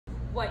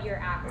what you're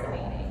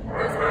activating,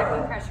 those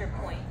acupressure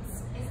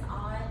points. It's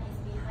behind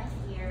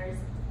ears,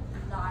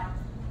 not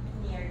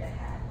near the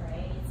head,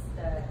 right? It's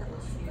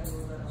the two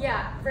little...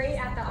 Yeah, right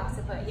at the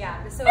occiput,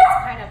 yeah. So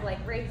it's kind of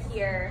like right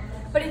here,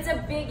 but it's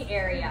a big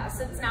area.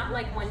 So it's not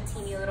like one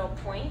teeny little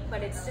point,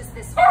 but it's just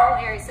this whole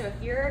area. So if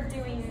you're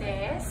doing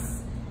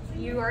this,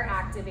 you are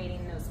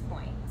activating those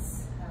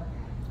points.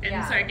 And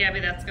Yeah. sorry,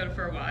 Gabby, that's good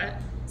for what?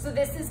 So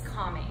this is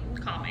calming.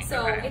 Calming,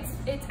 So okay.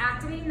 it's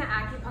activating the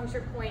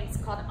acupuncture points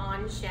called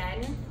on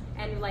Shen,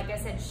 and like I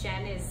said,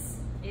 Shen is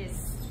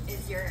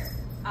your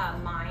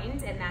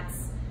mind, and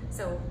that's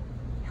so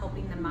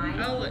helping the mind.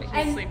 Oh, he's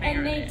and sleeping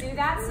and they already. do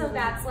that, so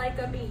that's like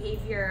a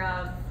behavior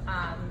of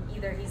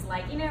either he's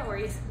liking it or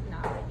he's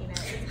not liking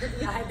it. It could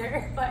be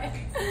either. But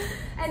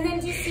and then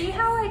do you see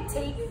how I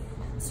take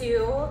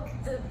to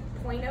the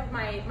point of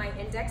my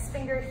index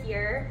finger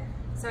here?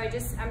 So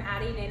I'm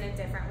adding in a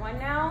different one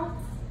now.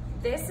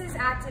 This is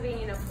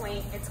activating a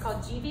point. It's called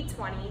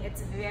GV20.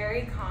 It's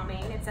very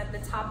calming. It's at the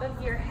top of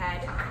your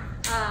head.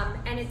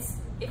 And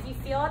if you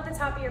feel at the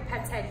top of your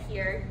pet's head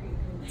here,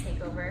 you can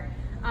take over,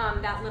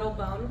 that little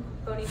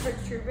bony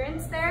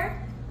protuberance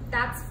there,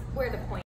 that's where the point